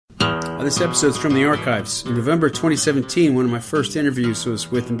This episode's from the archives. In November 2017, one of my first interviews was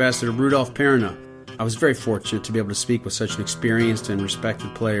with Ambassador Rudolf Perina. I was very fortunate to be able to speak with such an experienced and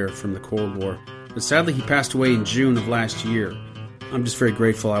respected player from the Cold War. But sadly, he passed away in June of last year. I'm just very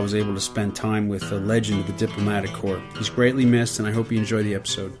grateful I was able to spend time with a legend of the diplomatic corps. He's greatly missed, and I hope you enjoy the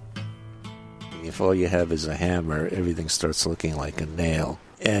episode. If all you have is a hammer, everything starts looking like a nail.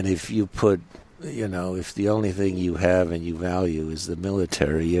 And if you put, if the only thing you have and you value is the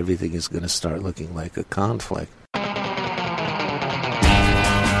military, everything is going to start looking like a conflict.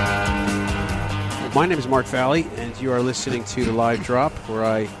 My name is Mark Valley, and you are listening to The Live Drop, where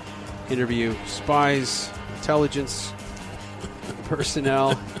I interview spies, intelligence,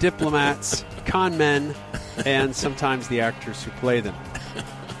 personnel, diplomats, con men, and sometimes the actors who play them.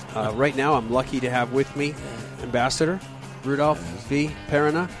 Right now, I'm lucky to have with me Ambassador Rudolf V.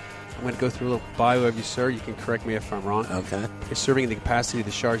 Perina. I'm going to go through a little bio of you, sir. You can correct me if I'm wrong. Okay. You're serving in the capacity of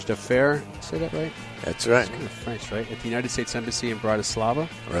the Charge d'Affaires. Say that right? That's right. It's kind of French, right? At the United States Embassy in Bratislava.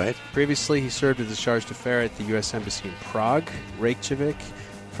 Right. Previously, he served as the Charge d'Affaires at the U.S. Embassy in Prague, Reykjavik.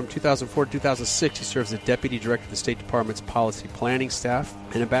 From 2004 to 2006, he serves as the Deputy Director of the State Department's Policy Planning Staff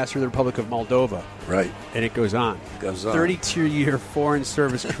and Ambassador to the Republic of Moldova. Right. And it goes on. 32-year foreign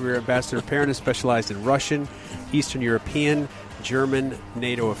service career. Ambassador Perina specialized in Russian, Eastern European, German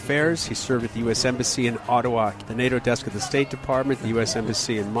NATO affairs. He served at the U.S. Embassy in Ottawa, the NATO desk of the State Department, the U.S.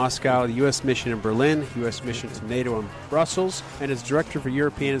 Embassy in Moscow, the U.S. mission in Berlin, U.S. mission to NATO in Brussels, and as Director for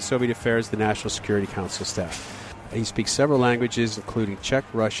European and Soviet Affairs, the National Security Council staff. He speaks several languages, including Czech,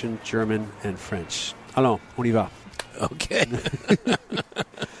 Russian, German, and French. Allons, on y va. Okay.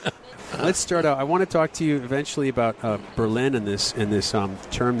 Let's start out. I want to talk to you eventually about Berlin and this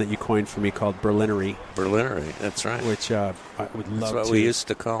term that you coined for me called Berlinery. Berlinery, that's right. Which I would love to. That's what we used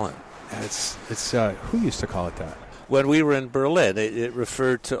to call it. It's who used to call it that? When we were in Berlin, it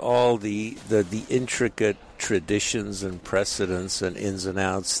referred to all the intricate traditions and precedents and ins and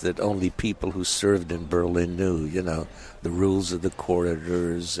outs that only people who served in Berlin knew. The rules of the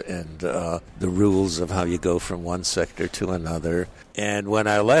corridors and the rules of how you go from one sector to another. And when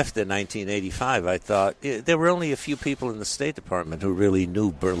I left in 1985, I thought there were only a few people in the State Department who really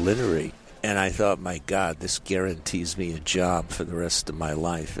knew Berlinery. And I thought, my God, this guarantees me a job for the rest of my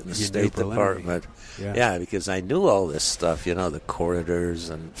life in the State Department. Yeah, because I knew all this stuff, the corridors.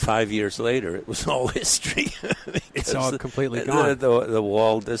 And 5 years later, it was all history. It's all completely gone. The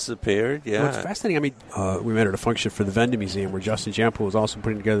wall disappeared, yeah. Well, it's fascinating. I mean, we met at a function for the Venda Museum where Justin Jampo was also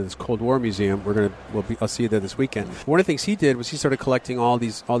putting together this Cold War museum. I'll see you there this weekend. One of the things he did was he started collecting all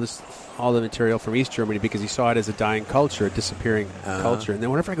the material from East Germany because he saw it as a dying culture, a disappearing culture. And then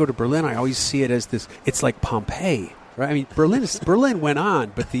whenever I go to Berlin, I always see it as this. It's like Pompeii, right? I mean, Berlin went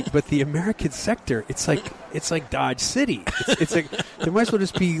on, but the American sector, it's like Dodge City. It's like there might as well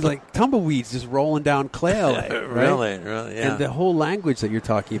just be like tumbleweeds just rolling down Clay Alley, right? Really, yeah. And the whole language that you're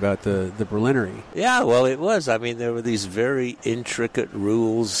talking about, the Berlinery. Yeah, well, it was. I mean, there were these very intricate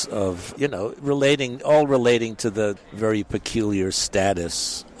rules of, relating to the very peculiar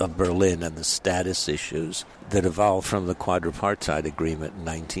status of Berlin and the status issues that evolved from the Quadripartite Agreement in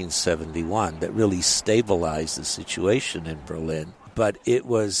 1971 that really stabilized the situation in Berlin. But it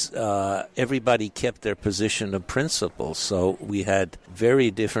was, everybody kept their position of principle. So we had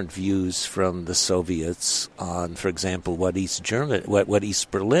very different views from the Soviets on, for example, what East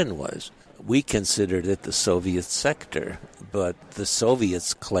Berlin was. We considered it the Soviet sector, but the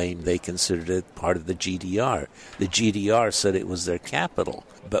Soviets claimed they considered it part of the GDR. The GDR said it was their capital,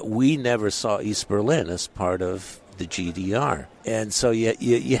 but we never saw East Berlin as part of the GDR. And so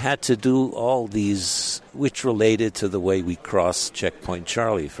you had to do all these, which related to the way we crossed Checkpoint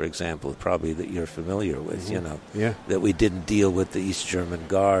Charlie, for example, probably that you're familiar with, Yeah. That we didn't deal with the East German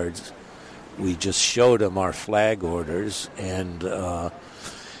guards. We just showed them our flag orders, and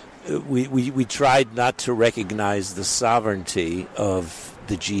we tried not to recognize the sovereignty of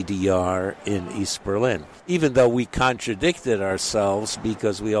the GDR in East Berlin, even though we contradicted ourselves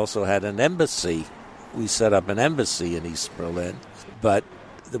because we also had an embassy. We set up an embassy in East Berlin, but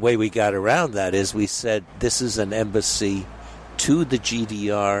the way we got around that is we said this is an embassy to the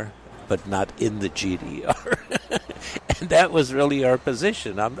GDR, but not in the GDR. And that was really our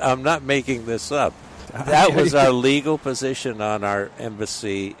position. I'm not making this up. That was our legal position on our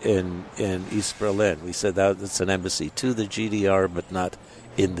embassy in East Berlin. We said that it's an embassy to the GDR, but not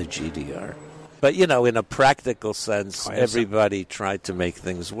in the GDR. But, in a practical sense, everybody tried to make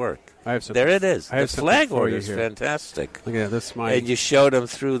things work. There it is. The flag order is fantastic. Look at this. And you showed them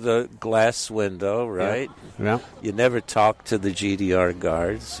through the glass window, right? Yeah. You never talked to the GDR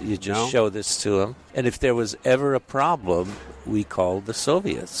guards. You just show this to them. And if there was ever a problem, we called the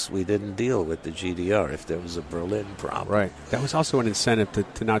Soviets. We didn't deal with the GDR if there was a Berlin problem. Right. That was also an incentive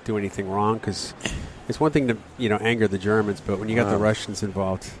to not do anything wrong, because it's one thing to anger the Germans, but when you got the Russians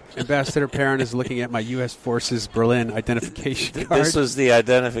involved. Ambassador Perrin is looking at my U.S. Forces Berlin identification card. This was the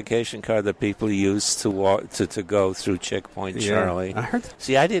identification card that people used to walk to go through Checkpoint Charlie. I heard.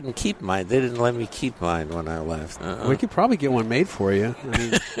 See, I didn't keep mine. They didn't let me keep mine when I left. We could probably get one made for you. I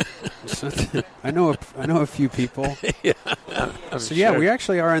mean, I know a few people. Yeah, sure. We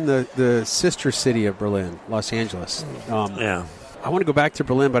actually are in the sister city of Berlin, Los Angeles. Yeah. I want to go back to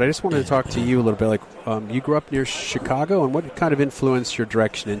Berlin, but I just wanted to talk to you a little bit. Like, you grew up near Chicago, and what kind of influenced your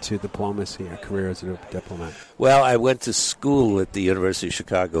direction into diplomacy, your career as a diplomat? Well, I went to school at the University of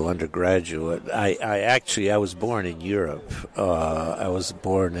Chicago undergraduate. I was born in Europe. I was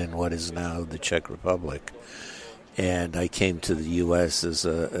born in what is now the Czech Republic. And I came to the U.S. as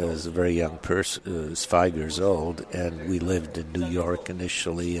a very young person, as 5 years old, and we lived in New York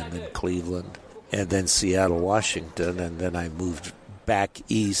initially, and then Cleveland, and then Seattle, Washington, and then I moved back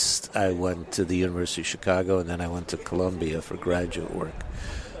east. I went to the University of Chicago, and then I went to Columbia for graduate work.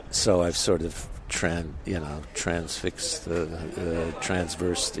 So I've sort of transversed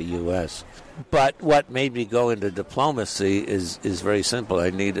the U.S. But what made me go into diplomacy is very simple. I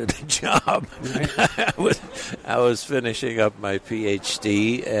needed a job. I was finishing up my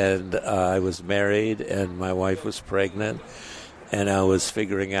PhD, and I was married, and my wife was pregnant, and I was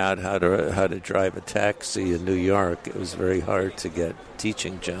figuring out how to drive a taxi in New York. It was very hard to get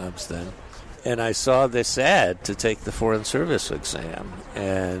teaching jobs then. And I saw this ad to take the Foreign Service exam,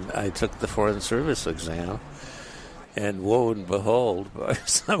 and I took the Foreign Service exam. And woe and behold, by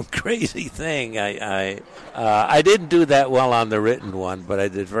some crazy thing, I didn't do that well on the written one, but I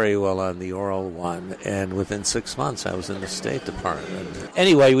did very well on the oral one. And within 6 months, I was in the State Department.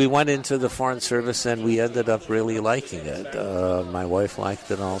 Anyway, we went into the Foreign Service, and we ended up really liking it. My wife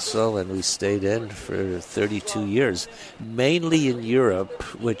liked it also, and we stayed in for 32 years, mainly in Europe,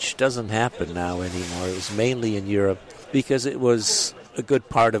 which doesn't happen now anymore. It was mainly in Europe because it was a good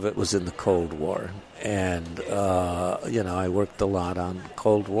part of it was in the Cold War. And, I worked a lot on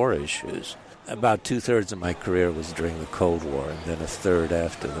Cold War issues. About 2/3 of my career was during the Cold War, and then 1/3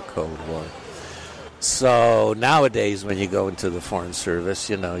 after the Cold War. So nowadays, when you go into the Foreign Service,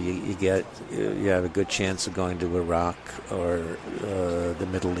 you have a good chance of going to Iraq or the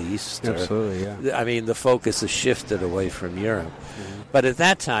Middle East. Absolutely, yeah. I mean, the focus has shifted away from Europe. Mm-hmm. But at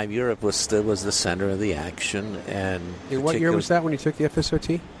that time, Europe was the center of the action. And what year was that when you took the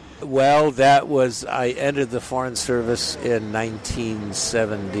FSOT? Well, I entered the Foreign Service in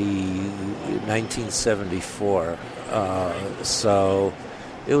 1974. So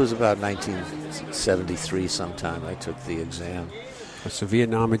it was about 1973 sometime I took the exam. So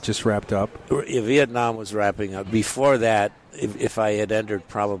Vietnam had just wrapped up? Vietnam was wrapping up. Before that, if I had entered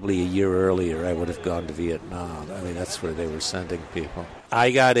probably a year earlier, I would have gone to Vietnam. I mean, that's where they were sending people. I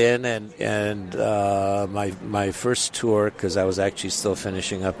got in, and my first tour, because I was actually still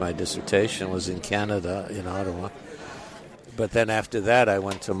finishing up my dissertation, was in Canada, in Ottawa. But then after that, I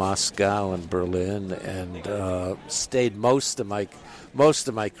went to Moscow and Berlin, and stayed most of my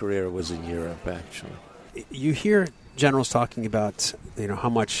career was in Europe, actually. You hear generals talking about how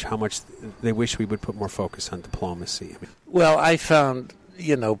much they wish we would put more focus on diplomacy. Well, I found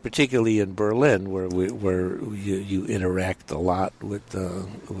particularly in Berlin, where you interact a lot with the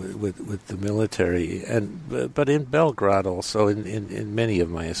military, but in Belgrade also in many of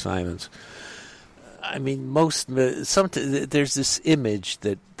my assignments. I mean, there's this image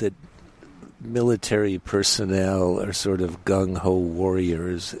that military personnel are sort of gung-ho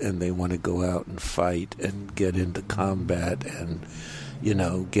warriors, and they want to go out and fight and get into combat and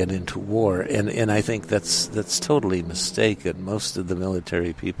get into war, and I think that's totally mistaken. Most of the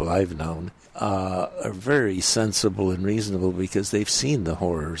military people I've known are very sensible and reasonable because they've seen the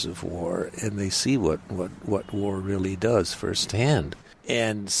horrors of war, and they see what war really does firsthand.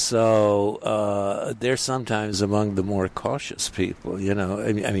 And so they're sometimes among the more cautious people,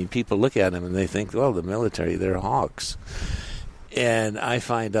 I mean, people look at them and they think, well, the military, they're hawks. And I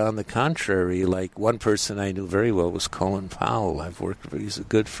find, on the contrary, like one person I knew very well was Colin Powell. He's a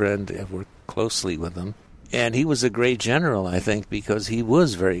good friend. I've worked closely with him. And he was a great general, I think, because he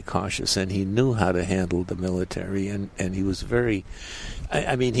was very cautious and he knew how to handle the military. And he was he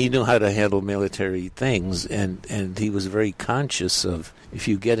knew how to handle military things. And he was very conscious of, if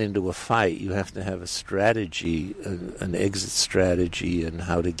you get into a fight, you have to have a strategy, an exit strategy, and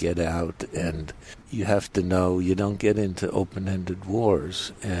how to get out. And you have to know you don't get into open-ended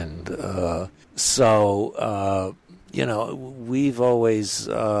wars. And I've always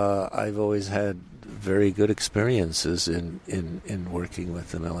had very good experiences in working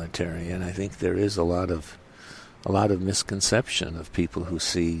with the military, and I think there is a lot of misconception of people who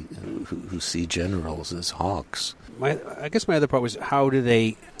see generals as hawks. I guess my other part was how do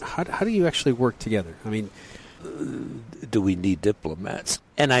you actually work together? I mean, do we need diplomats?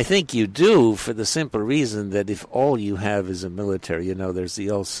 And I think you do, for the simple reason that if all you have is a military, there's the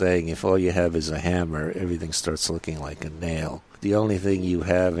old saying, if all you have is a hammer, everything starts looking like a nail. The only thing you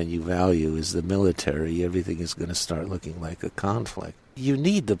have and you value is the military, everything is going to start looking like a conflict. You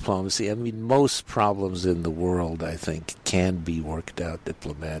need diplomacy. I mean, most problems in the world, I think, can be worked out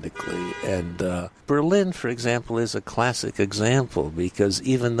diplomatically. And Berlin, for example, is a classic example, because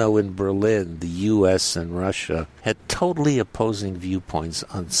even though in Berlin the U.S. and Russia had totally opposing viewpoints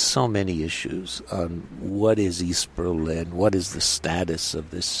on so many issues, on what is East Berlin, what is the status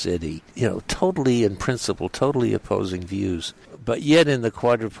of this city, totally in principle, totally opposing views. But yet in the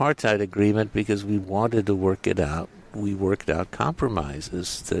quadripartite agreement, because we wanted to work it out, we worked out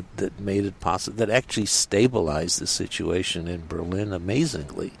compromises that made it possible, that actually stabilized the situation in Berlin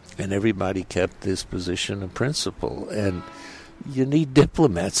amazingly. And everybody kept this position of principle. And you need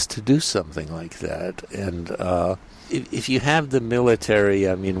diplomats to do something like that. And if you have the military,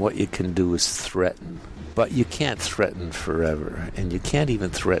 I mean, what you can do is threaten. But you can't threaten forever. And you can't even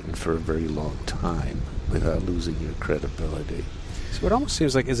threaten for a very long time without losing your credibility. So it almost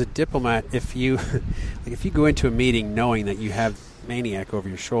seems like, as a diplomat, if you go into a meeting knowing that you have maniac over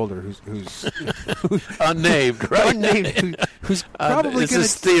your shoulder who's unnamed, right? who's probably this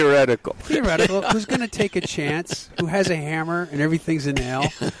is theoretical, who's going to take a chance, who has a hammer and everything's a nail.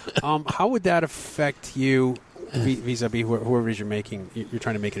 How would that affect you vis-a-vis whoever it is you're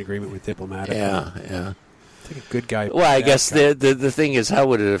trying to make an agreement with diplomatically? Yeah. A good guy. Well, I guess the thing is, how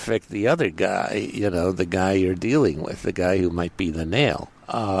would it affect the other guy? The guy you're dealing with, the guy who might be the nail.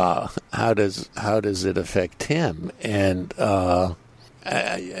 How does it affect him? And I'm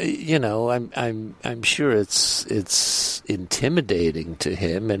sure it's intimidating to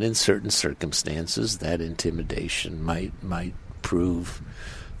him, and in certain circumstances, that intimidation might prove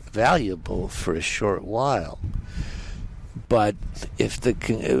valuable for a short while. But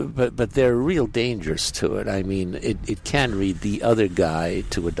but there are real dangers to it. I mean, it can lead the other guy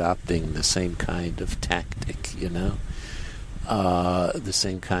to adopting the same kind of tactic, the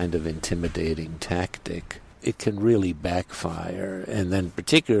same kind of intimidating tactic. It can really backfire, and then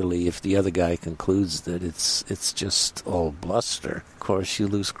particularly if the other guy concludes that it's just all bluster, of course you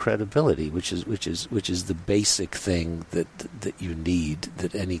lose credibility, which is the basic thing that you need,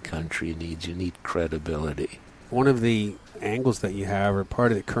 that any country needs. You need credibility. One of the angles that you have, or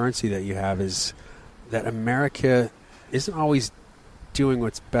part of the currency that you have, is that America isn't always doing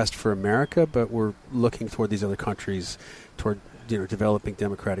what's best for America, but we're looking toward these other countries, toward developing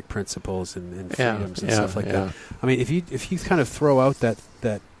democratic principles and freedoms and stuff like that. I mean, if you kind of throw out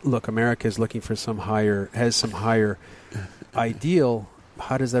that look, America is looking for some higher ideal,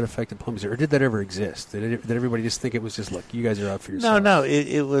 how does that affect diplomacy? Or did that ever exist? Did everybody just think it was just, look, you guys are out for yourselves? No,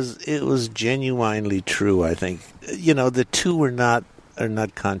 it was genuinely true, I think. The two are not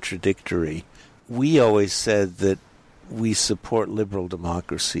contradictory. We always said that we support liberal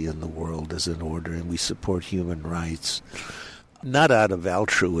democracy in the world as an order, and we support human rights, not out of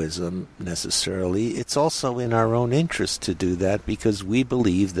altruism necessarily. It's also in our own interest to do that, because we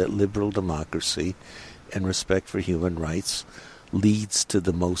believe that liberal democracy and respect for human rights leads to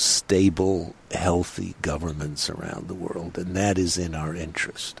the most stable, healthy governments around the world, and that is in our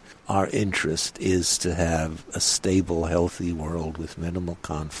interest. Our interest is to have a stable, healthy world with minimal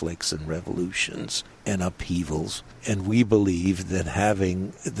conflicts and revolutions and upheavals, and we believe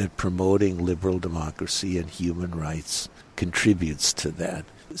that promoting liberal democracy and human rights contributes to that.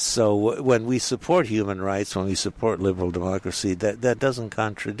 So when we support human rights, when we support liberal democracy, that doesn't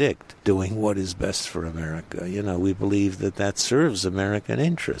contradict doing what is best for America. We believe that serves American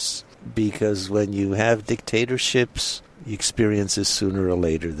interests, because when you have dictatorships, experiences sooner or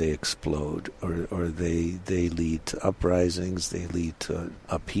later they explode, or they lead to uprisings, they lead to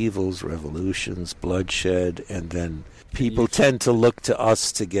upheavals, revolutions, bloodshed, and then people tend to look to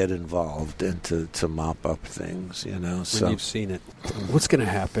us to get involved and to mop up things, When So you've seen it, what's going to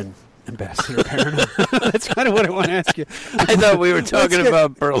happen, Ambassador Perina? That's kind of what I want to ask you. I thought we were talking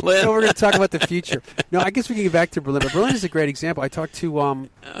about Berlin. No, we're going to talk about the future. No, I guess we can get back to Berlin. But Berlin is a great example. I talked to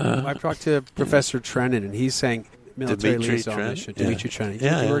Professor Trennan, and he's saying military liaison mission. Dimitri Trennan.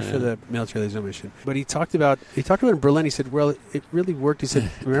 He worked for the military liaison mission. But he talked about in Berlin. He said, well, it really worked. He said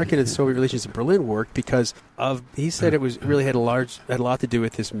American and Soviet relations in Berlin worked because of. He said it was really had a lot to do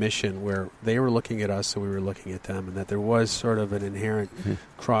with this mission where they were looking at us and we were looking at them, and that there was sort of an inherent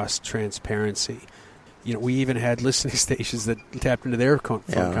cross transparency. we even had listening stations that tapped into their phone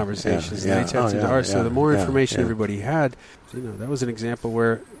conversations. And they tapped into ours. So the more information everybody had, that was an example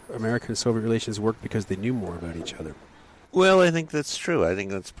where American and Soviet relations worked because they knew more about each other. Well, I think that's true. I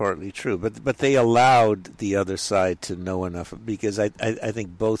think that's partly true. But they allowed the other side to know enough, because I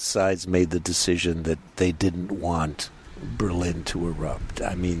think both sides made the decision that they didn't want Berlin to erupt.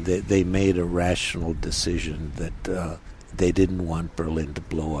 I mean, they made a rational decision that they didn't want Berlin to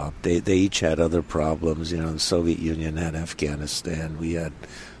blow up. They each had other problems. The Soviet Union had Afghanistan. We had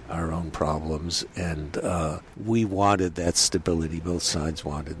our own problems, and we wanted that stability. Both sides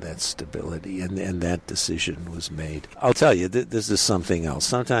wanted that stability, and that decision was made. I'll tell you, this is something else.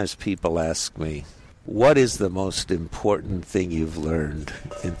 Sometimes people ask me, what is the most important thing you've learned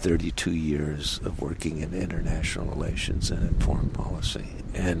in 32 years of working in international relations and in foreign policy?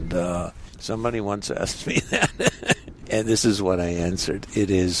 And somebody once asked me that, and this is what I answered. It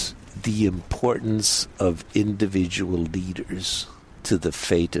is the importance of individual leaders to the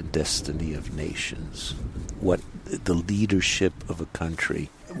fate and destiny of nations. What the leadership of a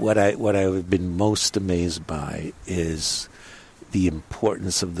country. What I've been most amazed by is the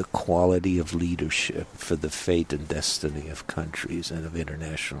importance of the quality of leadership for the fate and destiny of countries and of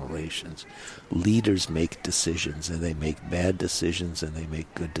international relations. Leaders make decisions, and they make bad decisions, and they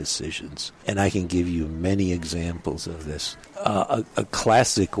make good decisions. And I can give you many examples of this. A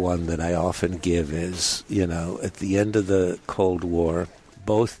classic one that I often give is, at the end of the Cold War,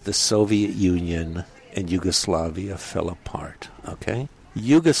 both the Soviet Union and Yugoslavia fell apart, okay?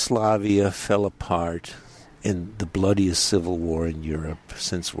 Yugoslavia fell apart in the bloodiest civil war in Europe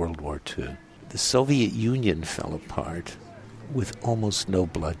since World War II. The Soviet Union fell apart with almost no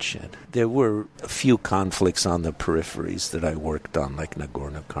bloodshed. There were a few conflicts on the peripheries that I worked on, like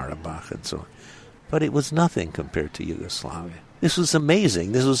Nagorno-Karabakh and so on. But it was nothing compared to Yugoslavia. This was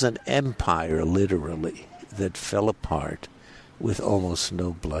amazing. This was an empire, literally, that fell apart with almost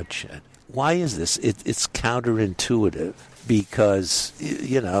no bloodshed. Why is this? It's counterintuitive, because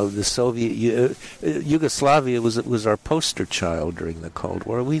the Soviet Yugoslavia was our poster child during the Cold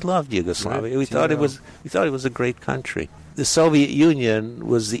War. We loved Yugoslavia. We thought it was a great country. The Soviet Union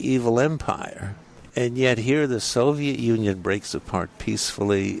was the evil empire, and yet here the Soviet Union breaks apart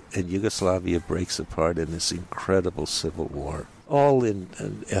peacefully, and Yugoslavia breaks apart in this incredible civil war. All in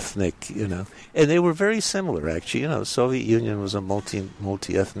ethnic, and they were very similar, actually. The Soviet Union was a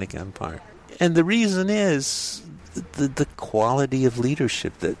multi-ethnic empire. And the reason is the quality of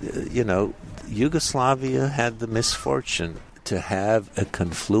leadership that, Yugoslavia had the misfortune to have a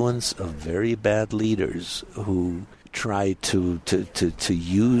confluence of very bad leaders who tried to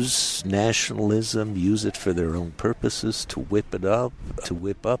use nationalism, use it for their own purposes, to whip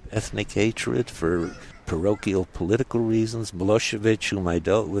up ethnic hatred for parochial political reasons. Milosevic, whom I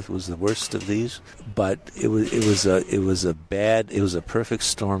dealt with, was the worst of these. But it was a perfect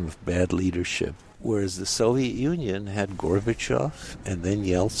storm of bad leadership. Whereas the Soviet Union had Gorbachev and then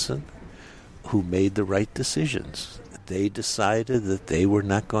Yeltsin, who made the right decisions. They decided that they were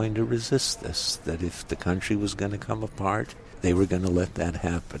not going to resist this, that if the country was going to come apart, they were going to let that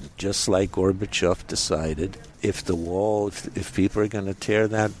happen. Just like Gorbachev decided, if people are going to tear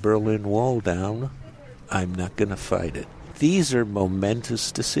that Berlin Wall down, I'm not going to fight it. These are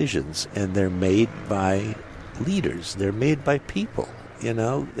momentous decisions, and they're made by leaders. They're made by people.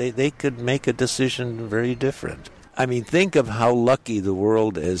 They could make a decision very different. I mean, think of how lucky the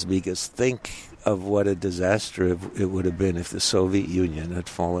world is, because think of what a disaster it would have been if the Soviet Union had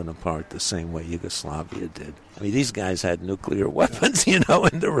fallen apart the same way Yugoslavia did. I mean, these guys had nuclear weapons, in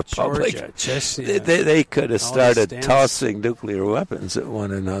the Republic. Georgia, Chechnya, they could have started tossing nuclear weapons at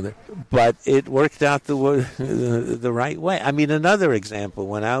one another. But it worked out the right way. I mean, another example,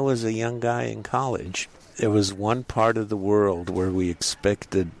 when I was a young guy in college, there was one part of the world where we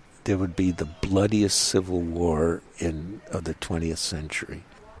expected there would be the bloodiest civil war of the 20th century.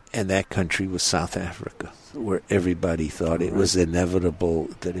 And that country was South Africa, where everybody thought it was inevitable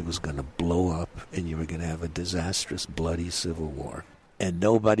that it was going to blow up and you were going to have a disastrous, bloody civil war. And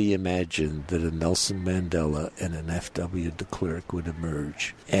nobody imagined that a Nelson Mandela and an F.W. de Klerk would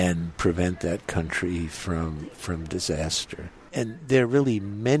emerge and prevent that country from disaster. And there are really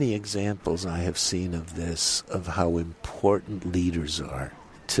many examples I have seen of this, of how important leaders are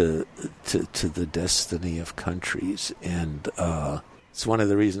to the destiny of countries. And it's one of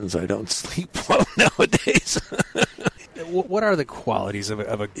the reasons I don't sleep well nowadays. What are the qualities of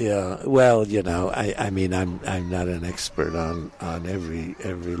a? Yeah, well, I mean, I'm not an expert on every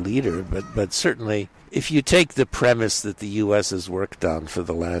leader, but certainly, if you take the premise that the U.S. has worked on for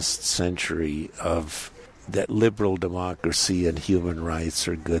the last century of that liberal democracy and human rights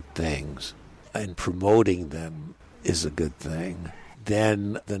are good things, and promoting them is a good thing,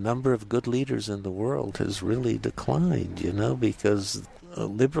 then the number of good leaders in the world has really declined, because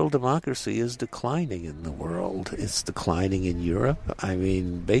liberal democracy is declining in the world. It's declining in Europe. I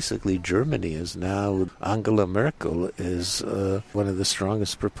mean, basically Germany is now, Angela Merkel is one of the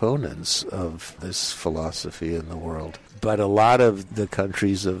strongest proponents of this philosophy in the world. But a lot of the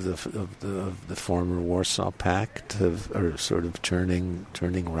countries of the former Warsaw Pact are sort of turning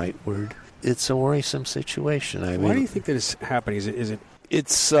rightward. It's a worrisome situation. Why do you think that is happening? Is it?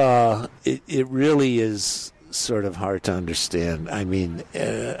 It really is sort of hard to understand.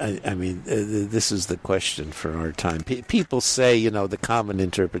 This is the question for our time. People say, the common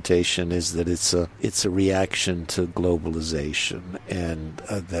interpretation is that it's a reaction to globalization, and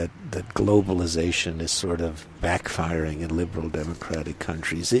that globalization is sort of backfiring in liberal democratic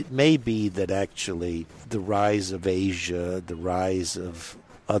countries. It may be that actually the rise of Asia, the rise of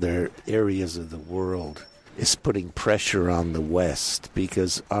other areas of the world is putting pressure on the West,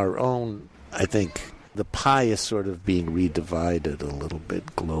 because our own, I think, the pie is sort of being redivided a little bit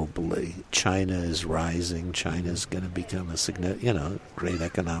globally. China is rising. China is going to become a significant, great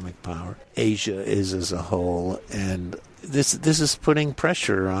economic power. Asia is as a whole, and this is putting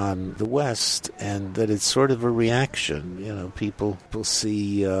pressure on the West, and that it's sort of a reaction. People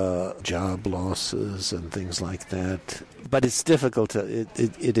see job losses and things like that. But it's difficult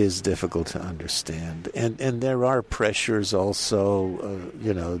it is difficult to understand. And there are pressures also,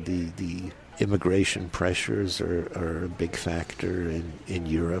 the immigration pressures are a big factor in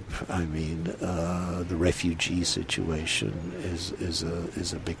Europe. I mean, the refugee situation is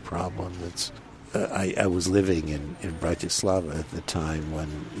a big problem. I was living in Bratislava at the time when,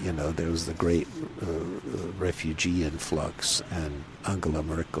 there was the great refugee influx, and Angela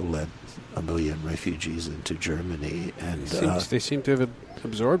Merkel led 1 million refugees into Germany. And they seem to have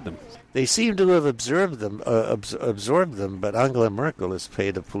absorbed them. They seem to have absorbed them, but Angela Merkel has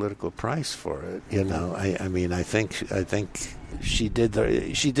paid a political price for it. I think she did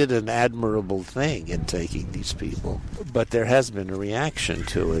an admirable thing in taking these people, but there has been a reaction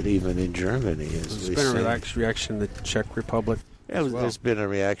to it, even in Germany. There's been a reaction in the Czech Republic. Yeah, there's been a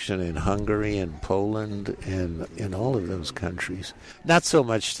reaction in Hungary and Poland and in all of those countries. Not so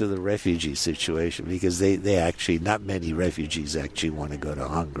much to the refugee situation, because they actually, not many refugees actually want to go to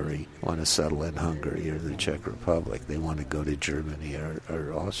Hungary, want to settle in Hungary or the Czech Republic. They want to go to Germany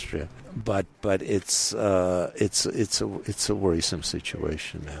or Austria. But it's a worrisome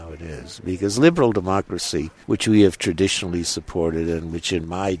situation now. It is, because liberal democracy, which we have traditionally supported, and which in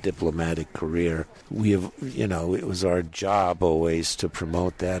my diplomatic career we have, it was our job always to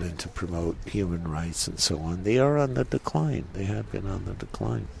promote that and to promote human rights and so on. They are on the decline. They have been on the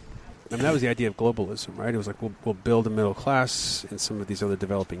decline. I mean, that was the idea of globalism, right? It was like, we'll build a middle class in some of these other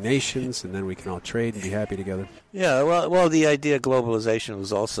developing nations, and then we can all trade and be happy together. Yeah, well, the idea of globalization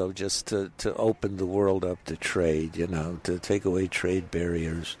was also just to open the world up to trade, to take away trade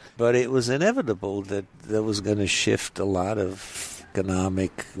barriers. But it was inevitable that was going to shift a lot of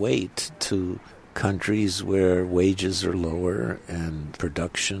economic weight to countries where wages are lower and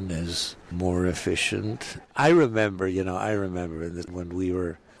production is more efficient. I remember that when we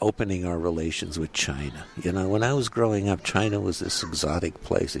were opening our relations with China. When I was growing up, China was this exotic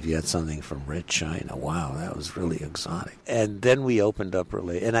place. If you had something from Red China, wow, that was really exotic. And then we opened up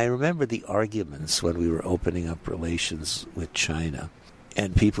relations. And I remember the arguments when we were opening up relations with China.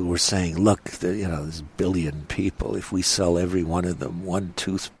 And people were saying, look, there's 1 billion people. If we sell every one of them one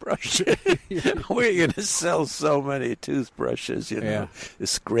toothbrush, we're going to sell so many toothbrushes,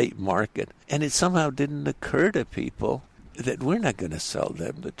 this great market. And it somehow didn't occur to people that we're not going to sell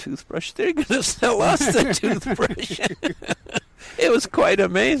them the toothbrush. They're going to sell us the toothbrush. It was quite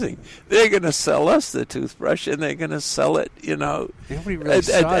amazing. They're going to sell us the toothbrush, and they're going to sell it, really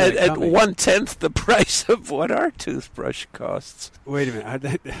at 1/10 the price of what our toothbrush costs. Wait a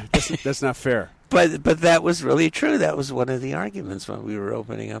minute. That's not fair. But that was really true. That was one of the arguments when we were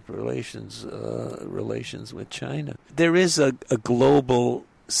opening up relations with China. There is a global,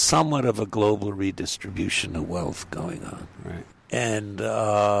 somewhat of a global redistribution of wealth going on. Right. And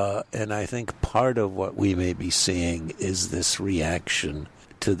I think part of what we may be seeing is this reaction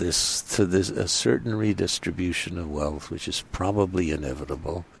to this a certain redistribution of wealth, which is probably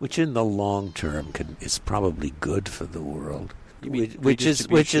inevitable, which in the long term is probably good for the world. Which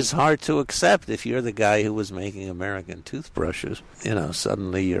is hard to accept if you're the guy who was making American toothbrushes.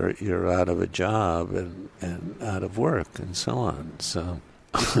 Suddenly you're out of a job and out of work and so on. So,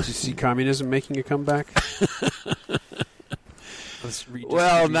 did you see communism making a comeback? was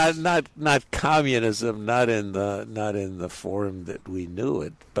well, not communism, not in the form that we knew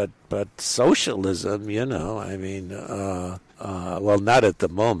it, but socialism. I mean, well, not at the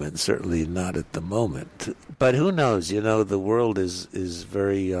moment. Certainly not at the moment. But who knows? The world is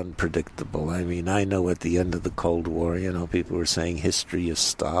very unpredictable. I mean, I know at the end of the Cold War, people were saying history is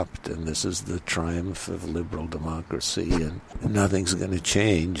stopped, and this is the triumph of liberal democracy, and nothing's going to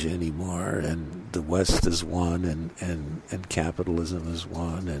change anymore, and the West has won, and capitalism has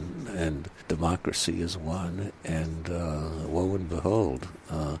won, and democracy has won, and woe and behold.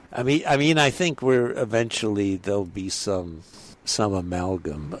 I mean, I think there'll be some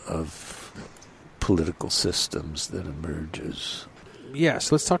amalgam of political systems that emerges.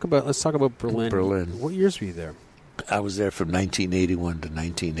 Yes, let's talk about Berlin. What years were you there? I was there from 1981 to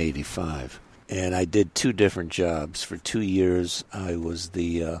 1985, and I did two different jobs. For 2 years, I was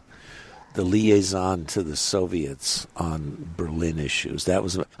the liaison to the Soviets on Berlin issues.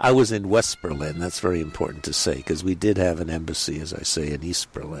 I was in West Berlin. That's very important to say, because we did have an embassy, as I say, in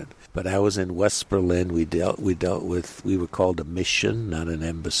East Berlin. But I was in West Berlin. We were called a mission, not an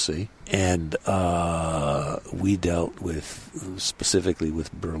embassy. And we dealt specifically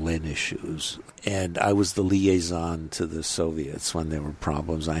with Berlin issues. And I was the liaison to the Soviets when there were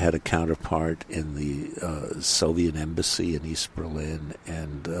problems. I had a counterpart in the Soviet embassy in East Berlin,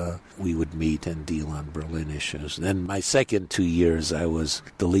 and we would meet and deal on Berlin issues. Then my second 2 years, I was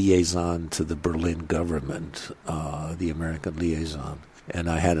the liaison to the Berlin government, the American liaison. And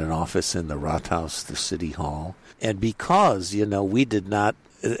I had an office in the Rathaus, the city hall. And because, we did not,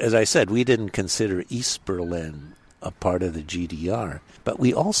 as I said, we didn't consider East Berlin a part of the GDR, but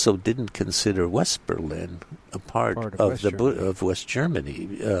we also didn't consider West Berlin a part of West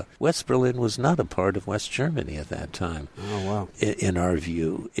Germany. West Berlin was not a part of West Germany at that time. Oh, wow. In our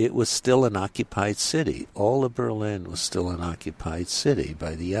view, it was still an occupied city. All of Berlin was still an occupied city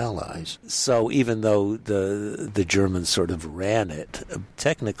by the Allies. So even though the Germans sort of ran it,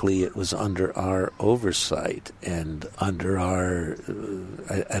 technically it was under our oversight and under our,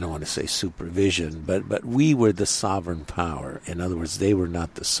 I don't want to say supervision, but we were the sovereign power. In other words, they were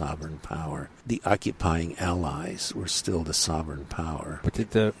not the sovereign power. The occupying Allies were still the sovereign power. But did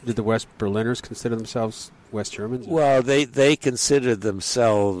the West Berliners consider themselves West Germans? Well, they considered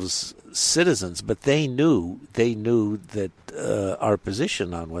themselves citizens, but they knew that our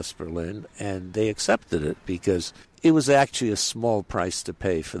position on West Berlin, and they accepted it because it was actually a small price to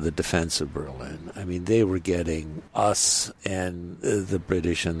pay for the defense of Berlin. I mean, they were getting us and the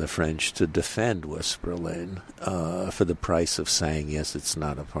British and the French to defend West Berlin for the price of saying, yes, it's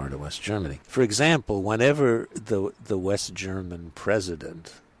not a part of West Germany. For example, whenever the West German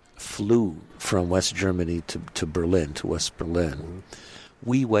president flew from West Germany to Berlin, to West Berlin,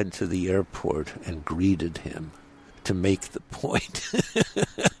 we went to the airport and greeted him to make the point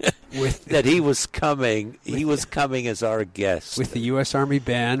that he was coming. He was coming as our guest with the U.S. Army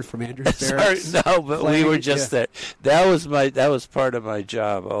band from Andrews Barracks. No, but we were just there. That was part of my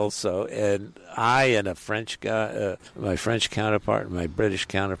job also. And I and a French guy, my French counterpart and my British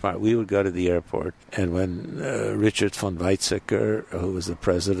counterpart, we would go to the airport. And when Richard von Weizsäcker, who was the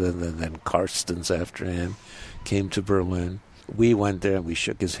president, and then Carstens after him, came to Berlin, we went there and we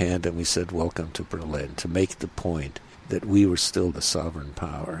shook his hand and we said, "Welcome to Berlin," to make the point that we were still the sovereign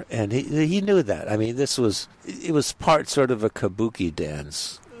power. And he knew that. I mean, it was part sort of a kabuki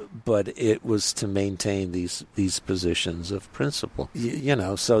dance, but it was to maintain these positions of principle.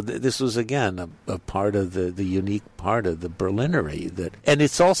 So this was, again, a part of the unique part of the Berlinery. And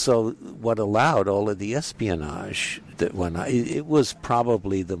it's also what allowed all of the espionage that went on. It was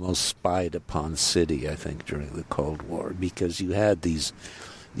probably the most spied upon city, I think, during the Cold War, because you had these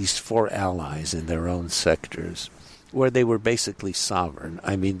four allies in their own sectors where they were basically sovereign.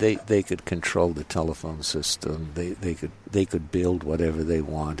 I mean, they could control the telephone system. They could build whatever they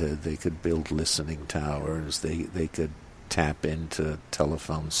wanted. They could build listening towers. They could tap into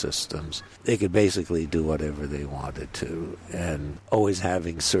telephone systems. They could basically do whatever they wanted to, and always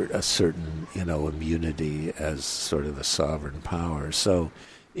having a certain immunity as sort of a sovereign power. So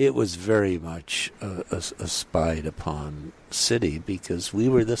it was very much a spied upon city because we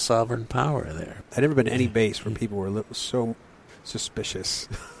were the sovereign power there. I'd never been to any base where people were so suspicious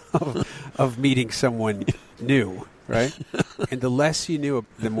of meeting someone new, right? And the less you knew,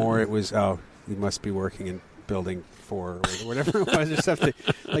 the more it was, you must be working in building 4 or whatever it was, or something.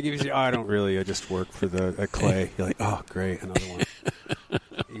 Like if you say, I don't really, I just work for the Clay. You're like, oh, great, another one.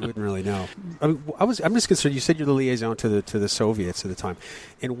 You wouldn't really know. I mean, I'm just concerned. You said you're the liaison to the Soviets at the time,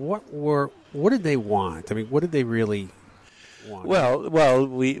 and what did they want? I mean, what did they really want. Well,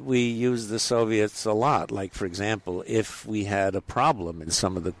 we used the Soviets a lot. Like, for example, if we had a problem in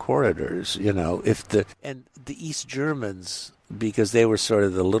some of the corridors, and the East Germans, because they were sort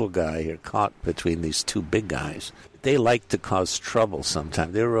of the little guy here caught between these two big guys, they liked to cause trouble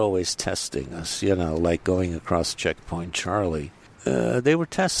sometimes. They were always testing us, like going across Checkpoint Charlie. They were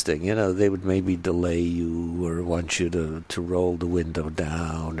testing, they would maybe delay you or want you to roll the window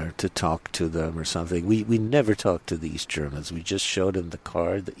down or to talk to them or something. We never talked to the East Germans. We just showed them the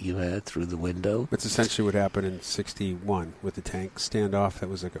card that you had through the window. That's essentially what happened in 1961 with the tank standoff. That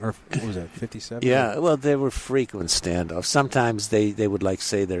was what was that, 57? Yeah, well, there were frequent standoffs. Sometimes they would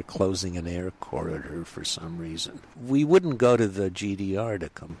say they're closing an air corridor for some reason. We wouldn't go to the GDR to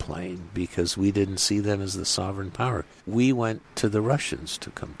complain because we didn't see them as the sovereign power. We went to the Russians to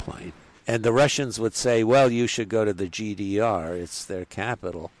complain. And the Russians would say, well, you should go to the GDR. It's their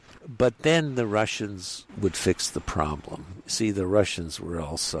capital. But then the Russians would fix the problem. See, the Russians were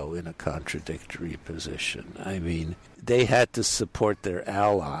also in a contradictory position. I mean, they had to support their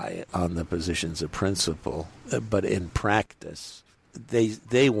ally on the positions of principle, but in practice,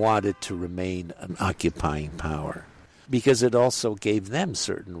 they wanted to remain an occupying power, because it also gave them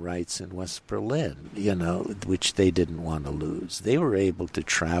certain rights in West Berlin, which they didn't want to lose. They were able to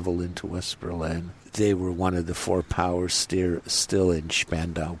travel into West Berlin. They were one of the four powers still in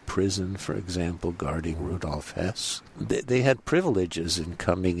Spandau prison, for example, guarding Rudolf Hess. They had privileges in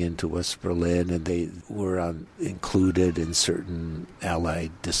coming into West Berlin, and they were included in certain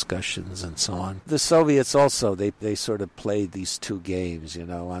Allied discussions and so on. The Soviets also, they sort of played these two games,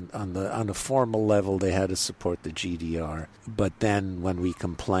 on a formal level they had to support the GDR, but then when we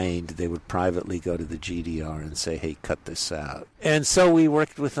complained, they would privately go to the GDR and say, hey, cut this out. And so we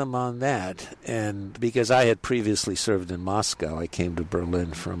worked with them on that, and because I had previously served in Moscow, I came to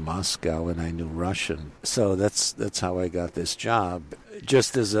Berlin from Moscow, and I knew Russian. So that's how I got this job.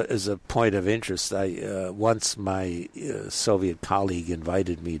 Just as a point of interest, once my Soviet colleague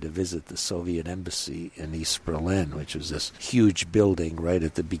invited me to visit the Soviet embassy in East Berlin, which was this huge building right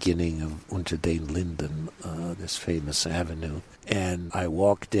at the beginning of Unter den Linden, this famous avenue. And I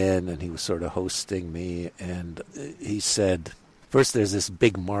walked in, and he was sort of hosting me, and he said, first there's this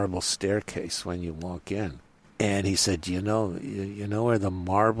big marble staircase when you walk in. And he said, you know where the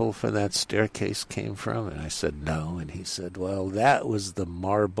marble for that staircase came from? And I said, no. And he said, well, that was the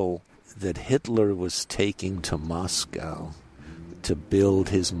marble that Hitler was taking to Moscow to build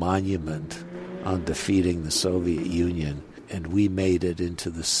his monument on defeating the Soviet Union. And we made it into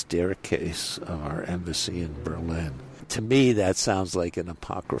the staircase of our embassy in Berlin. To me, that sounds like an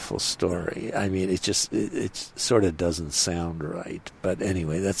apocryphal story. I mean, it sort of doesn't sound right. But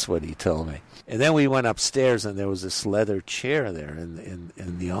anyway, that's what he told me. And then we went upstairs, and there was this leather chair there in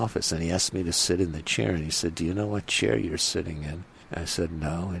the office. And he asked me to sit in the chair. And he said, do you know what chair you're sitting in? I said,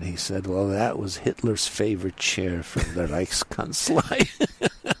 no. And he said, well, that was Hitler's favorite chair from the Reichskanzlei.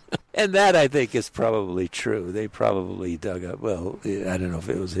 And that, I think, is probably true. They probably dug up, well, I don't know if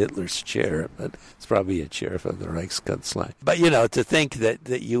it was Hitler's chair, but it's probably a chair from the Reichskanzlei. But, to think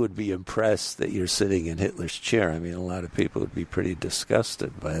that you would be impressed that you're sitting in Hitler's chair, I mean, a lot of people would be pretty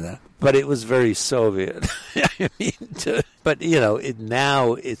disgusted by that. But it was very Soviet. But,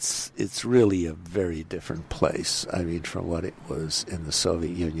 now it's really a very different place, I mean, from what it was in the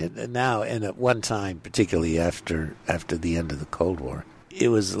Soviet Union. And now, and at one time, particularly after the end of the Cold War, it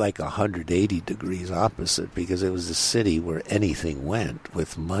was like 180 degrees opposite, because it was a city where anything went.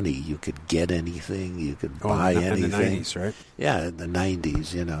 With money, you could get anything, you could buy anything. In the 90s, right? Yeah, in the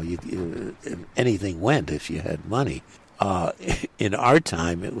 90s, anything went if you had money. In our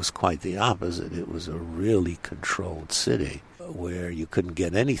time, it was quite the opposite. It was a really controlled city where you couldn't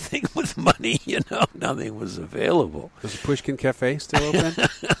get anything with money, nothing was available. Was the Pushkin Cafe still open?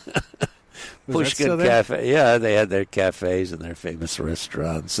 Pushkin Cafe, yeah, they had their cafes and their famous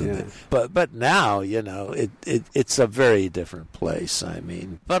restaurants. And but now, it's a very different place. I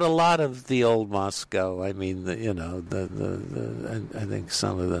mean, but a lot of the old Moscow, I mean, I think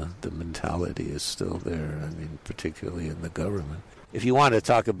some of the mentality is still there. I mean, particularly in the government. If you want to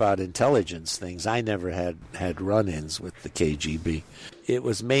talk about intelligence things, I never had run-ins with the KGB. It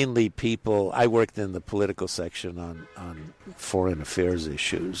was mainly people. I worked in the political section on foreign affairs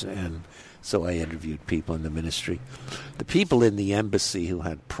issues, and so I interviewed people in the ministry. The people in the embassy who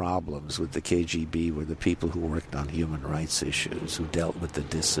had problems with the KGB were the people who worked on human rights issues, who dealt with the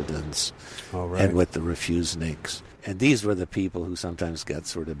dissidents and with the refuseniks. And these were the people who sometimes got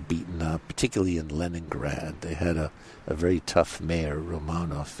sort of beaten up, particularly in Leningrad. They had a very tough mayor,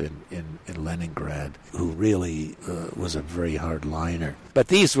 Romanov, in Leningrad, who really was a very hard-liner. there. But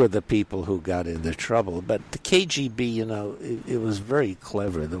these were the people who got into trouble. But the KGB, it was very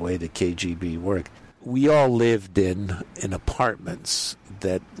clever the way the KGB worked. We all lived in apartments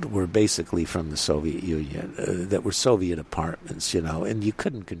that were basically from the Soviet Union, that were Soviet apartments, and you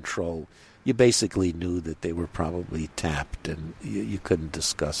couldn't control. You basically knew that they were probably tapped, and you couldn't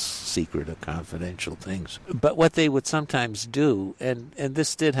discuss secret or confidential things. But what they would sometimes do, and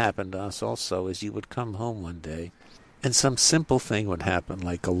this did happen to us also, is you would come home one day, and some simple thing would happen,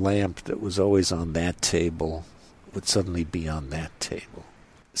 like a lamp that was always on that table would suddenly be on that table.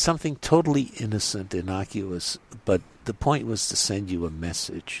 Something totally innocent, innocuous, but the point was to send you a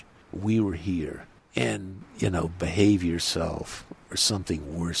message. We were here, and, behave yourself, or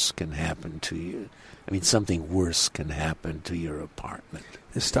something worse can happen to you. I mean, something worse can happen to your apartment.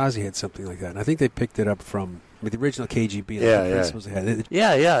 The Stasi had something like that, and I think they picked it up from the original KGB.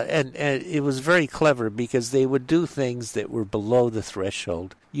 And it was very clever because they would do things that were below the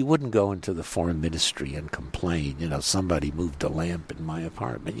threshold. You wouldn't go into the foreign ministry and complain, somebody moved a lamp in my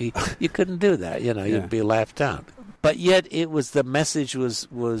apartment. You couldn't do that, you'd be laughed out. But yet the message was,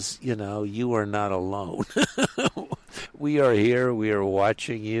 you are not alone. We are here. We are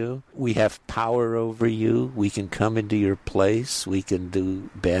watching you. We have power over you. We can come into your place. We can do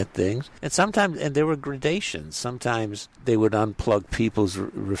bad things. And there were gradations. Sometimes they would unplug people's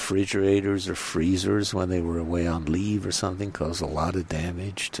refrigerators or freezers when they were away on leave or something, cause a lot of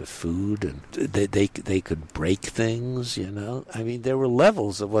damage to food. And they could break things, I mean, there were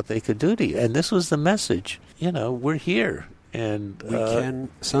levels of what they could do to you. And this was the message, we're here. And we can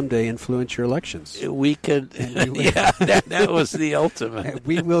someday influence your elections. We could, that was the ultimate.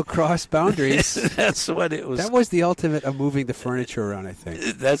 We will cross boundaries. That's what it was. That was the ultimate of moving the furniture around, I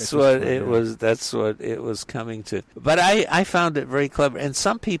think. That's what it was. That's what it was coming to. But I found it very clever. And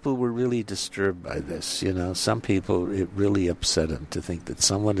some people were really disturbed by this. Some people, it really upset them to think that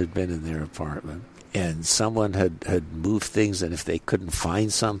someone had been in their apartment. And someone had moved things, and if they couldn't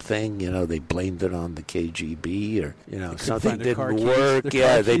find something, they blamed it on the KGB, or, something didn't work.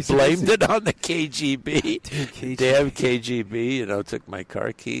 They blamed it on the KGB. Damn KGB, took my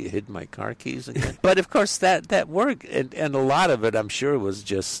car key, hid my car keys. But, of course, that worked. And a lot of it, I'm sure, was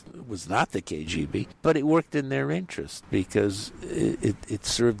not the KGB. But it worked in their interest because it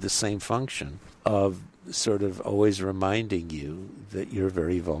served the same function of sort of always reminding you that you're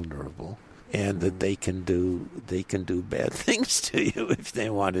very vulnerable. And that they can do bad things to you if they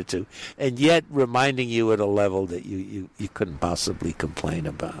wanted to, and yet reminding you at a level that you couldn't possibly complain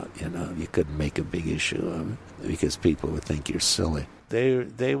about. You couldn't make a big issue of it because people would think you're silly.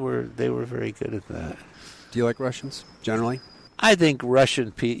 They were very good at that. Do you like Russians generally? I think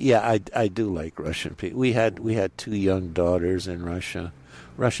Russian people. Yeah, I do like Russian people. We had 2 young daughters in Russia.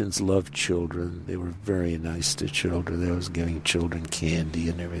 Russians loved children. They were very nice to children. They was giving children candy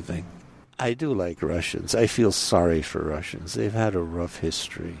and everything. I do like Russians. I feel sorry for Russians. They've had a rough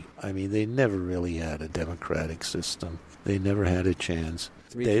history. I mean, they never really had a democratic system. They never had a chance.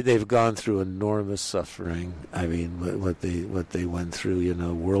 They've gone through enormous suffering. I mean, what they went through,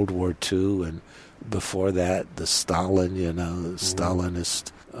 World War II, and before that, the Stalin,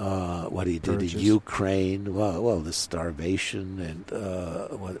 Stalinist, what he did in Ukraine, well, the starvation and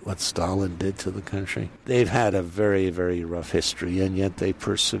what Stalin did to the country. They've had a very, very rough history, and yet they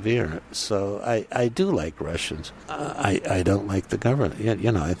persevere. So I do like Russians. I don't like the government.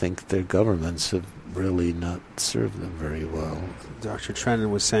 I think their governments have really not served them very well. Dr. Trennan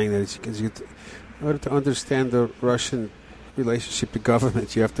was saying that because in order to understand the Russian relationship to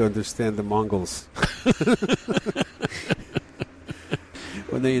government, you have to understand the Mongols.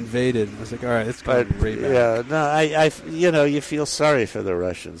 When they invaded, I was like, all right, it's going to be pretty bad. Yeah, no, you feel sorry for the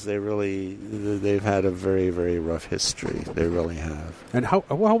Russians. They've had a very, very rough history. They really have. And how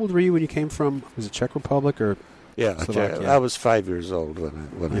old were you when you came from, was it Czech Republic or Slovakia? I was 5 years old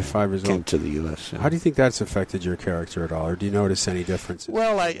when I came to the U.S. Yeah. How do you think that's affected your character at all, or do you notice any differences?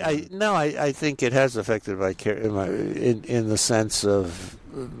 Well, I think it has affected my character in the sense of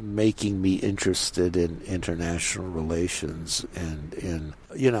making me interested in international relations and in,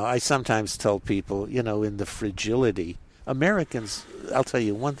 I sometimes tell people, in the fragility. Americans, I'll tell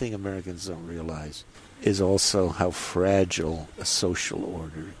you one thing Americans don't realize is also how fragile a social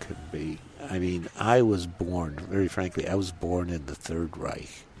order can be. I mean, very frankly, I was born in the Third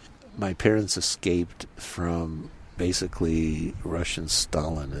Reich. My parents escaped from basically Russian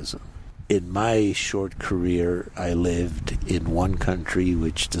Stalinism. In my short career, I lived in one country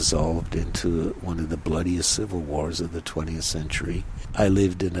which dissolved into one of the bloodiest civil wars of the 20th century. I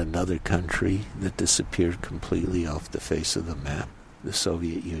lived in another country that disappeared completely off the face of the map, the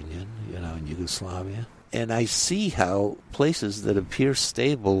Soviet Union, in Yugoslavia. And I see how places that appear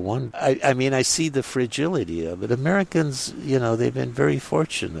stable, I see the fragility of it. Americans, they've been very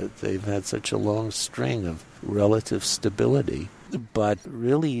fortunate. They've had such a long string of relative stability. But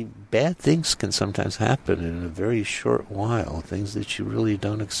really bad things can sometimes happen in a very short while, things that you really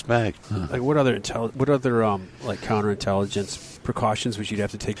don't expect. Like what other counterintelligence precautions would you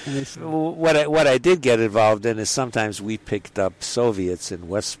have to take? What I did get involved in is sometimes we picked up Soviets in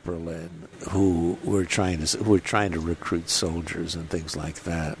West Berlin who were trying to recruit soldiers and things like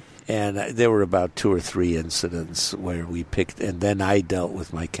that. And there were about 2 or 3 incidents where we picked, and then I dealt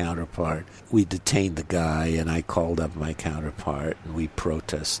with my counterpart. We detained the guy, and I called up my counterpart, and we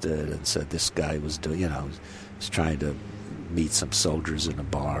protested and said this guy was was trying to meet some soldiers in a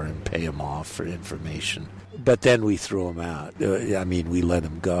bar and pay him off for information. But then we threw him out. We let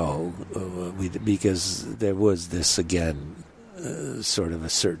him go because there was this, again, sort of a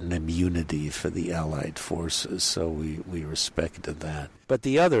certain immunity for the Allied forces, so we respected that. But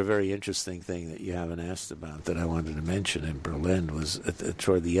the other very interesting thing that you haven't asked about that I wanted to mention in Berlin was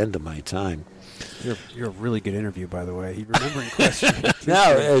toward the end of my time. You're a really good interview, by the way. You remembering questions?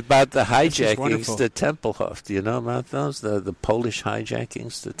 No, about the hijackings to Tempelhof. Do you know about those? The Polish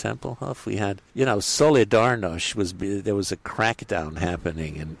hijackings to Tempelhof? We had, Solidarność there was a crackdown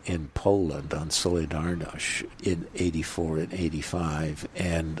happening in Poland on Solidarność in 84 and 85,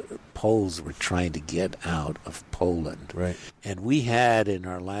 and Poles were trying to get out of Poland. Right. And we had, in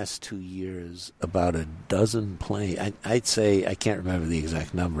our last 2 years, about a dozen planes. I'd say, I can't remember the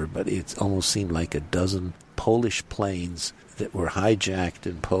exact number, but it almost seemed like a dozen Polish planes that were hijacked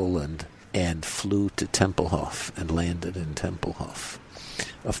in Poland and flew to Tempelhof and landed in Tempelhof,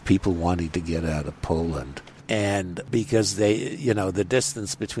 of people wanting to get out of Poland. And because the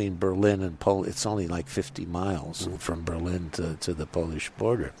distance between Berlin and Poland, it's only like 50 miles from Berlin to the Polish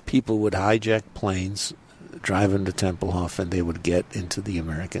border. People would hijack planes, drive into Tempelhof, and they would get into the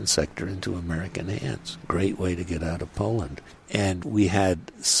American sector, into American hands. Great way to get out of Poland. And we had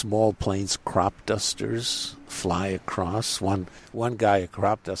small planes, crop dusters, fly across. One guy, a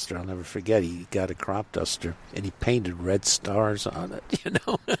crop duster, I'll never forget, he got a crop duster and he painted red stars on it,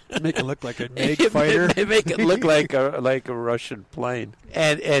 Make it look like a MiG fighter. Make it look like a Russian plane.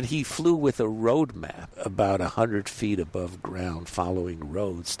 And he flew with a road map about 100 feet above ground, following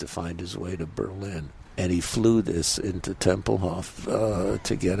roads to find his way to Berlin. And he flew this into Tempelhof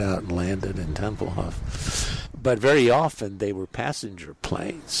to get out and landed in Tempelhof. But very often they were passenger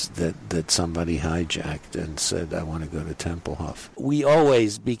planes that somebody hijacked and said, I want to go to Tempelhof. We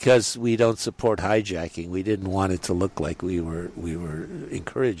always, because we don't support hijacking, we didn't want it to look like we were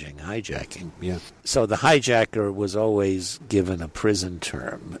encouraging hijacking. Yeah. So the hijacker was always given a prison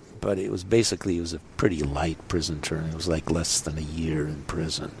term, but it was a pretty light prison term. It was like less than a year in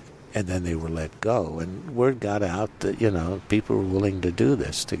prison. And then they were let go. And word got out that, people were willing to do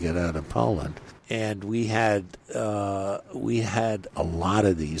this to get out of Poland. And we had a lot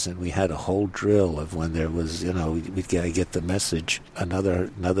of these, and we had a whole drill of when there was, we'd get the message,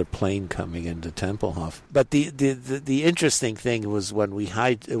 another plane coming into Tempelhof. But the interesting thing was when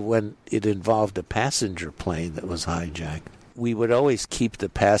it involved a passenger plane that was hijacked. We would always keep the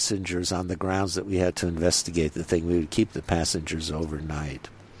passengers on the grounds that we had to investigate the thing. We would keep the passengers overnight.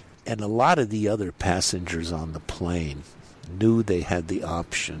 And a lot of the other passengers on the plane knew they had the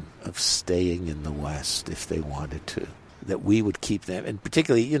option of staying in the West if they wanted to, that we would keep them. And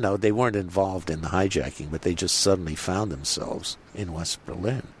particularly, they weren't involved in the hijacking, but they just suddenly found themselves in West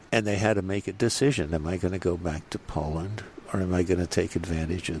Berlin. And they had to make a decision. Am I going to go back to Poland, or am I going to take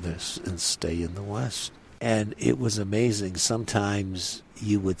advantage of this and stay in the West? And it was amazing. Sometimes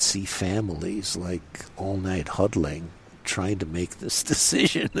you would see families like all night huddling, trying to make this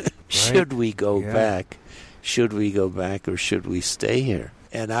decision. Should we go back? Should we go back, or should we stay here?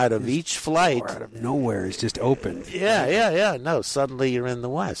 And out of each flight... Out of nowhere, it's just open. Yeah. No, suddenly you're in the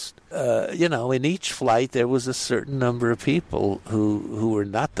West. In each flight there was a certain number of people who were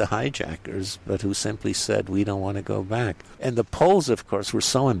not the hijackers, but who simply said, we don't want to go back. And the Poles, of course, were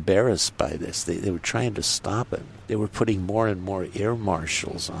so embarrassed by this. They were trying to stop it. They were putting more and more air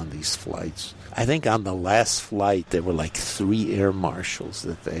marshals on these flights. I think on the last flight there were like 3 air marshals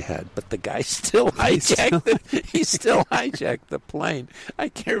that they had, but the guy still hijacked it. He still hijacked the plane. I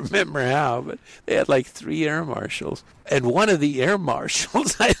can't remember how, but they had like 3 air marshals. And one of the air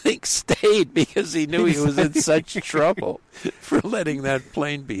marshals, I think, stayed because he knew he was in such trouble. for letting that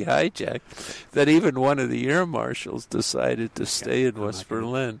plane be hijacked, that even one of the air marshals decided to stay in West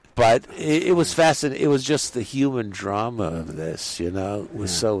Berlin. But it was fascinating. It was just the human drama of this, It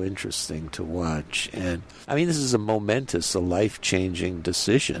was so interesting to watch. And, I mean, this is a momentous, a life-changing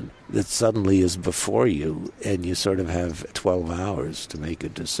decision that suddenly is before you, and you sort of have 12 hours to make a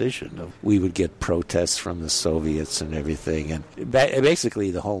decision. We would get protests from the Soviets and everything, and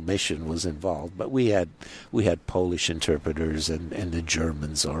basically the whole mission was involved. But we had Polish interpreters and the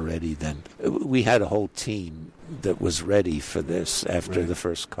Germans already then. We had a whole team that was ready for this after the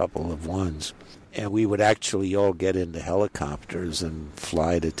first couple of ones. And we would actually all get into helicopters and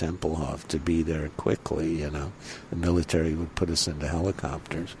fly to Tempelhof to be there quickly, The military would put us into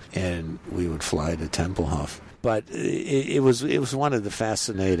helicopters, and we would fly to Tempelhof. But it was one of the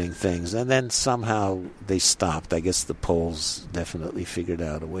fascinating things. And then somehow they stopped. I guess the Poles definitely figured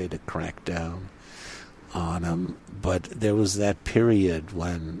out a way to crack down on them. But there was that period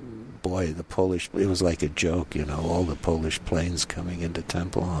when, boy, the Polish, it was like a joke, all the Polish planes coming into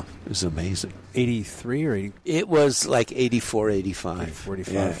Tempelhof. It was amazing. 83 or 80? It was like 84, 85.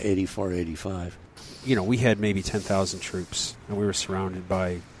 45. Yeah, 84, 85. We had maybe 10,000 troops, and we were surrounded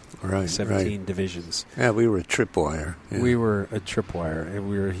by 17 divisions. Yeah, we were a tripwire. Yeah. We were a tripwire, and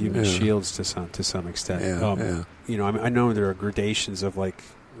we were human shields to some extent. Yeah. I know there are gradations of a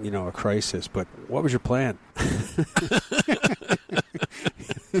crisis, but what was your plan?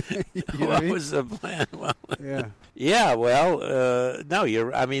 What was the plan? Well,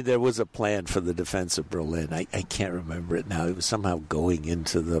 there was a plan for the defense of Berlin. I can't remember it now. It was somehow going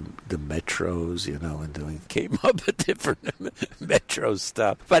into the metros, and came up with different metro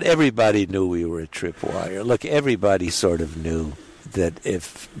stuff. But everybody knew we were a tripwire. Look, everybody sort of knew that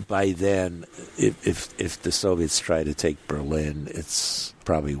if by then, if the Soviets try to take Berlin, it's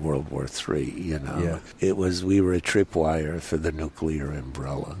probably World War III, we were a tripwire for the nuclear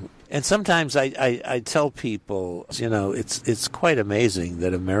umbrella. And sometimes I tell people, it's quite amazing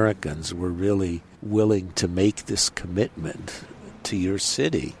that Americans were really willing to make this commitment to your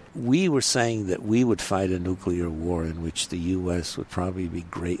city. We were saying that we would fight a nuclear war in which the U.S. would probably be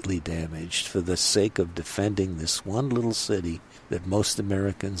greatly damaged for the sake of defending this one little city that most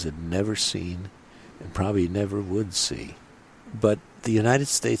Americans had never seen and probably never would see. But the United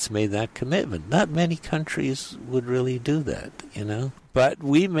States made that commitment. Not many countries would really do that, But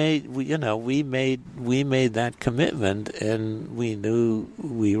we made that commitment, and we knew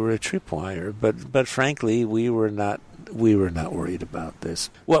we were a tripwire. But frankly, we were not worried about this.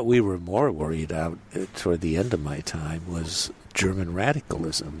 What we were more worried about toward the end of my time was German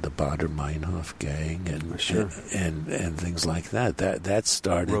radicalism, the Baader-Meinhof gang, and things like that. That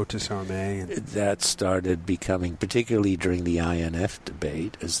started. Rotes Armee. That started becoming, particularly during the INF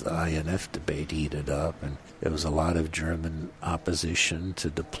debate, as the INF debate heated up, and there was a lot of German opposition to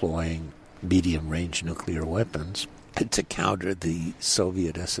deploying medium-range nuclear weapons to counter the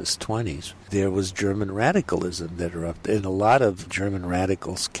Soviet SS-20s. There was German radicalism that erupted, and a lot of German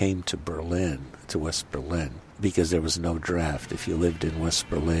radicals came to West Berlin, because there was no draft. If you lived in West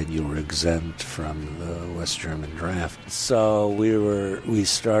Berlin, you were exempt from the West German draft. So we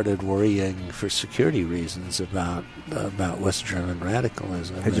started worrying for security reasons about West German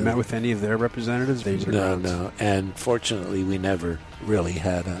radicalism. Had you met with any of their representatives? No. And fortunately, we never really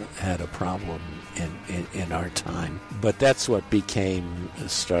had a problem in our time. But that's what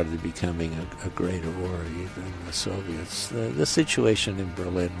started becoming a greater worry than the Soviets. The situation in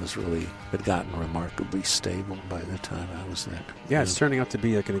Berlin had gotten remarkably stable by the time I was there. Yeah, it's turning out to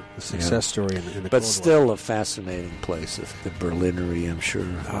be like a success story in the Cold War. But still a fascinating place. The Berlinery, I'm sure.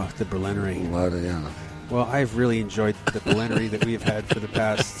 Oh, the Berlinery. A lot of, Well, I've really enjoyed the Berlinery that we have had for the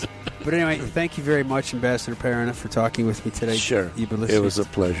past. But anyway, thank you very much, Ambassador Perina, for talking with me today. Sure. It was a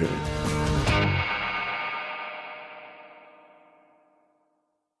pleasure.